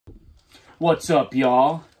What's up,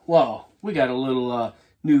 y'all? Well, we got a little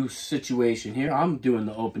new situation here. I'm doing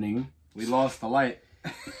the opening. We lost the light.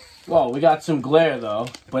 Well, we got some glare, though.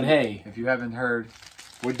 But hey, if you haven't heard,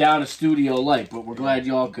 we're down a studio light, but we're glad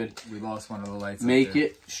y'all could we lost one of the lights. make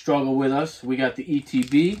it, struggle with us. We got the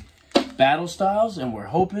ETB Battle Styles, and we're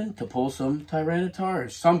hoping to pull some Tyranitar or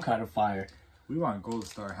some kind of fire. We want Gold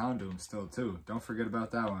Star Houndoom still, too. Don't forget about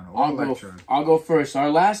that one. I'll go first. Our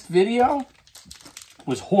last video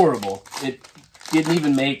was horrible. It didn't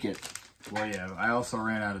even make it. Well, yeah, I also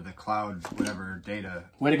ran out of the cloud, whatever, data.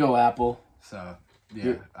 Way to go, Apple. So,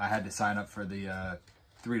 yeah, I had to sign up for the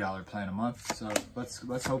 $3 plan a month. So,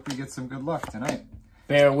 let's hope we get some good luck tonight.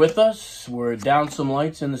 Bear with us. We're down some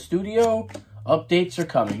lights in the studio. Updates are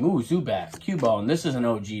coming. Ooh, Zubat, Cubone. This is an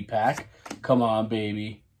OG pack. Come on,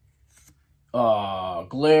 baby.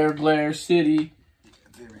 Glare City.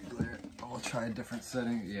 Very glare. I'll try a different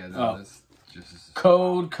setting. Yeah, that is just...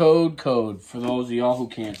 Code. For those of y'all who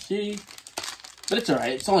can't see. But it's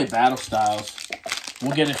alright. It's only Battle Styles.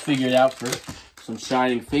 We'll get it figured out for some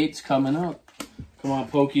Shining Fates coming up. Come on,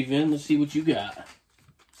 Pokevin. Let's see what you got.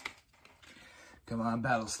 Come on,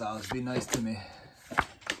 Battle Styles. Be nice to me.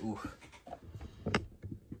 Ooh.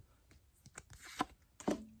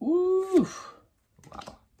 Oof.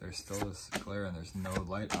 Wow. There's still this glare and there's no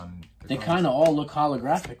light on the They kind of all look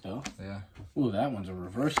holographic, though. Yeah. Ooh, that one's a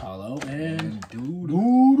reverse holo. And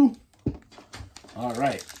doodle. All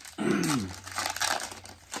right.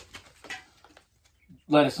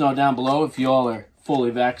 Let us know down below if y'all are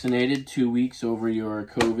fully vaccinated, 2 weeks over your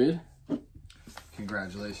COVID.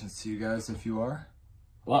 Congratulations to you guys if you are.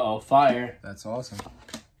 Uh-oh, fire. That's awesome.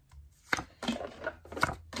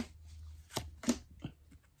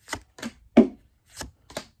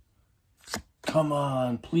 Come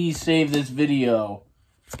on, please save this video.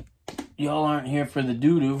 Y'all aren't here for the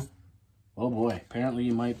doo-doo. Oh boy, apparently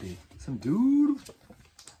you might be. Some doodle.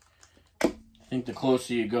 I think the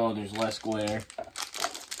closer you go, there's less glare.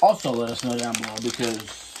 Also, let us know down below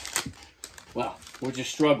because, well, we're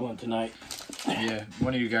just struggling tonight. Yeah,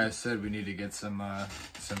 one of you guys said we need to get some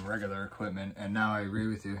regular equipment, and now I agree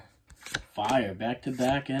with you. Fire,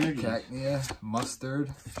 back-to-back energy. Cacnea,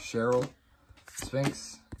 Mustard, Cheryl,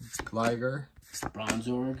 Sphinx, Gligar,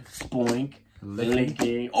 Bronzorg, Spoink,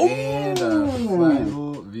 Licking, oh! And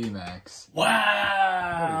Flammable VMAX.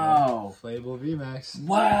 Wow! Flammable VMAX.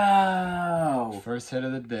 Wow! First hit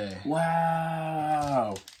of the day.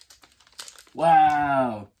 Wow!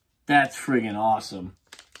 Wow! That's friggin' awesome.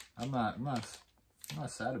 I'm not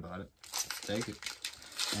sad about it. Take it.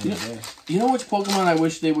 You know which Pokemon I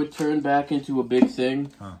wish they would turn back into a big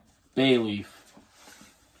thing? Huh. Bayleaf.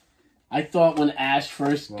 I thought when Ash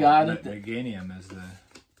first got it... Meganium is the...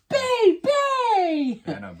 Bay!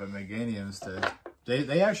 I know, but Meganium's the...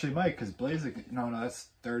 They actually might, because Blaziken... No, that's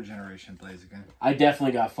third generation Blaziken. I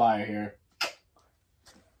definitely got fire here.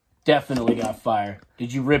 Definitely got fire.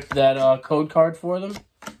 Did you rip that code card for them?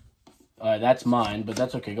 That's mine, but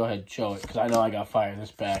that's okay. Go ahead, show it, because I know I got fire in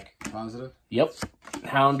this pack. Positive? Yep.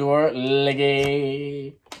 Houndour,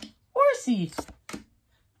 Leggy, Horsey.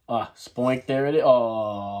 Spoink, there it is.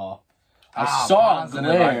 Oh. I saw it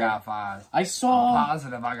glare. I got fives. I saw. I'm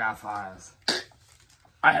positive I got fives.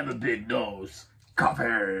 I have a big nose. Copy.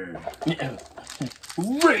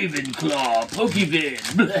 Ravenclaw, Pokevin.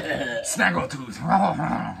 Snaggletooth.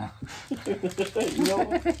 You know,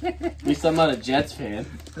 at least I'm not a Jets fan.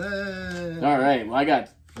 Alright, well,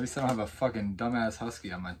 At least I don't have a fucking dumbass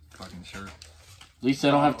husky on my fucking shirt. At least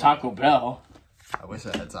I don't have Taco Bell. I wish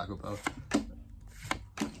I had Taco Bell.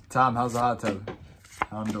 Tom, how's the hot tub?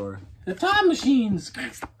 Houndour. The time machines.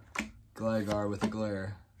 Gligar with a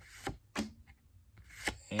glare.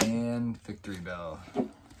 And Victory Bell.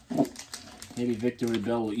 Maybe Victory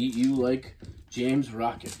Bell will eat you like James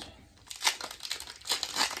Rocket.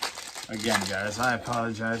 Again, guys, I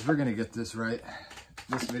apologize. We're going to get this right.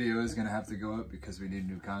 This video is going to have to go up because we need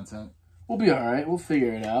new content. We'll be alright. We'll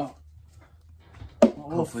figure it out.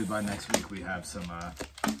 Hopefully by next week we have some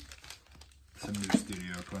new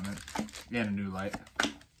studio equipment and a new light.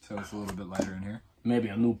 So it's a little bit lighter in here. Maybe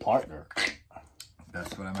a new partner.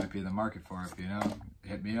 That's what I might be in the market for, if you know.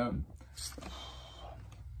 Hit me up.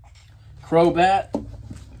 Crobat.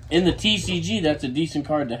 In the TCG, that's a decent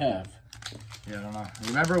card to have. Yeah, I don't know.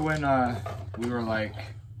 Remember when we were like,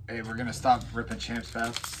 hey, we're going to stop ripping Champs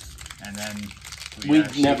Fest? And then we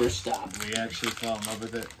never stopped. We actually fell in love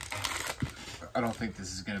with it. I don't think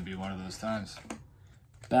this is going to be one of those times.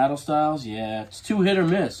 Battle Styles? Yeah, it's too hit or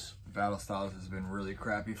miss. Battle Styles has been really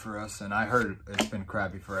crappy for us, and I heard it's been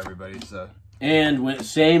crappy for everybody, so... And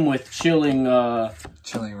same with chilling.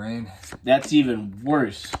 Chilling rain. That's even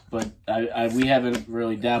worse. But we haven't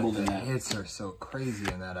really dabbled in that. The hits are so crazy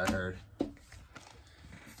in that, I heard.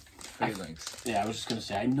 Phalanx. Yeah, I was just gonna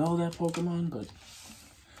say I know that Pokemon, but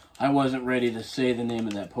I wasn't ready to say the name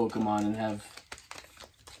of that Pokemon and have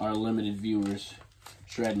our limited viewers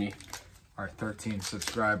shred me. Our 13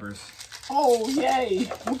 subscribers. Oh yay!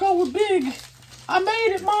 We're going big. I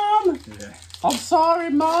made it, Mom. Yeah. I'm sorry,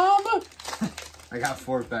 Mom. I got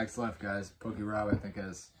 4 packs left, guys. Pokerob, I think,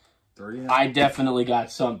 has 3 now. I definitely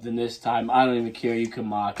got something this time. I don't even care. You can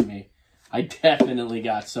mock me. I definitely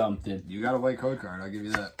got something. You got a white code card, I'll give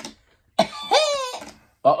you that.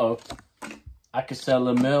 Uh-oh. I could sell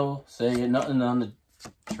a mill. Say nothing on the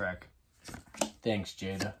track. Thanks,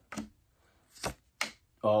 Jada.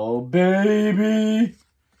 Oh, baby.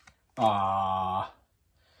 Ah.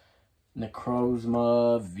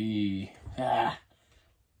 Necrozma V. Ah.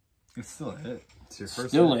 It's still a hit. It's your first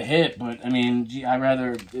Still a hit, but I mean, gee, I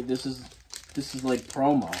rather this is like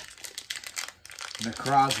promo.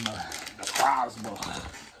 Necrozma. Necrozma.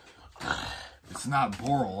 It's not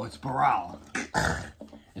Boral, it's Boral.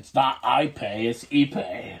 It's not iPay, it's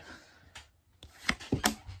ePay.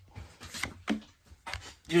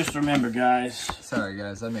 Just remember, guys. Sorry,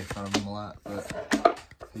 guys, I make fun of him a lot, but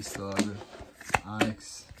he's still ugly.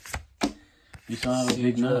 Onyx. You still have a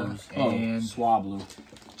big nose. And Swablu.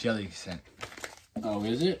 Jelly scent. Oh,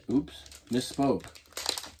 is it? Oops. Misspoke.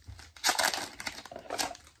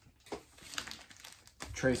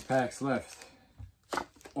 Trace packs left.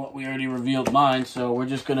 Well, we already revealed mine, so we're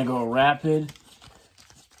just going to go rapid.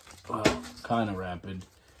 Well, kind of rapid.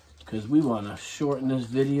 Because we want to shorten this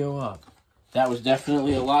video up. That was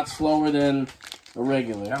definitely a lot slower than a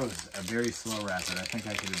regular. That was a very slow rapid. I think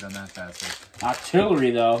I could have done that faster.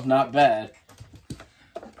 Artillery, though. Not bad.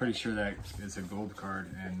 Pretty sure that is a gold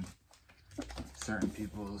card in certain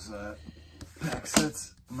people's pack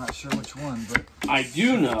sets. I'm not sure which one, but I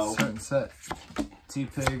do know. Certain set.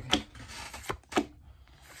 T-Pig,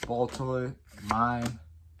 Ball Toy, mine,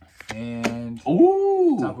 and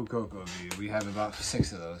Ooh! Tapu Koko V. We have about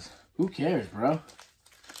 6 of those. Who cares, bro?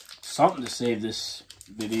 Something to save this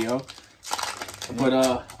video.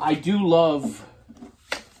 But I do love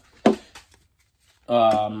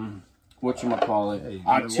whatchamacallit, Hey,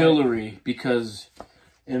 artillery, because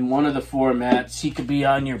in one of the formats he could be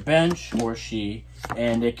on your bench, or she,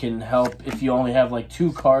 and it can help if you only have like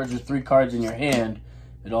 2 cards or 3 cards in your hand.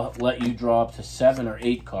 It'll let you draw up to 7 or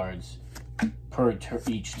 8 cards per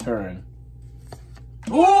each turn.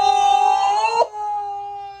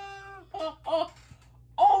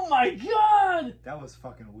 Oh my god! That was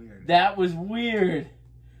fucking weird. That was weird.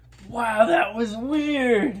 Wow, that was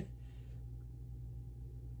weird.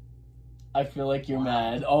 I feel like you're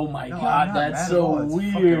mad. Oh my god, that's so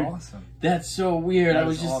weird. Awesome. That's so weird. That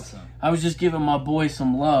is awesome. I was just giving my boy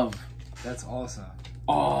some love. That's awesome.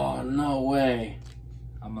 Oh, no way.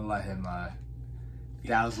 I'm gonna let him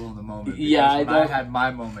dazzle in the moment. Yeah, I had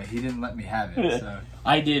my moment. He didn't let me have it. So.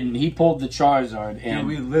 I didn't. He pulled the Charizard, and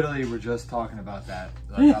we literally were just talking about that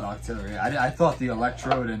artillery. I thought the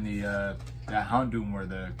Electrode and the Houndoom were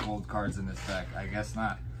the gold cards in this deck. I guess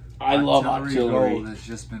not. I love artillery. Gold has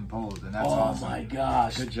just been pulled, and that's awesome. Oh my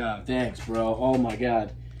gosh! Good job. Thanks, bro. Oh my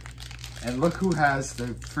god. And look who has the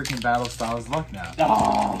freaking Battle Styles luck now.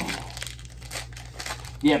 Oh.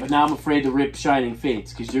 Yeah, but now I'm afraid to rip Shining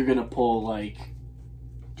Fates because you're gonna pull like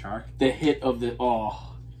Char? The hit of the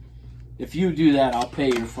If you do that, I'll pay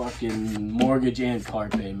your fucking mortgage and car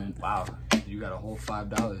payment. Wow, you got a whole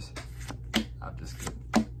 $5. I'm just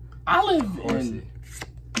kidding. I live in.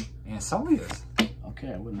 And Sully is.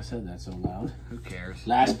 Okay, I wouldn't have said that so loud. Who cares?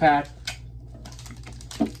 Last pack.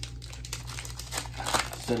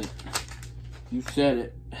 Said it. You said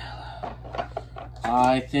it.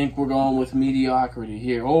 I think we're going with mediocrity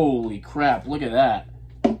here. Holy crap, look at that.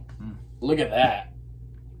 Look at that.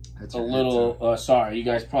 That's a little, sorry, you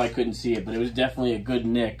guys probably couldn't see it, but it was definitely a good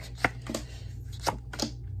nick.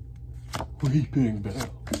 Weeping Bell.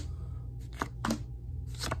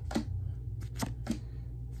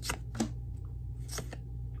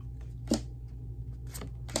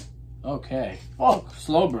 Okay. Oh,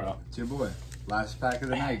 slow, bro. It's your boy. Last pack of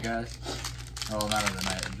the night, guys. Oh, not of the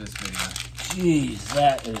night, of this video. Jeez,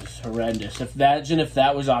 that is horrendous. Imagine if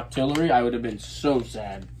that was artillery, I would have been so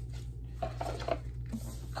sad.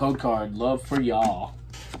 Code card, love for y'all.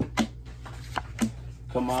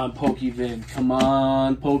 Come on, Pokevin. Come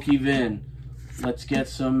on, Pokevin. Let's get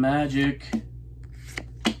some magic.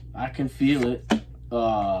 I can feel it.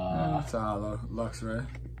 That's how Lux, right?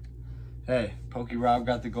 Hey, Pokerob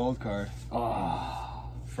got the gold card. Oh.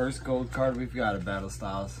 First gold card we've got at Battle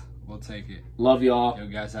Styles. We'll take it. Love y'all. Yo,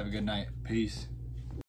 guys, have a good night. Peace.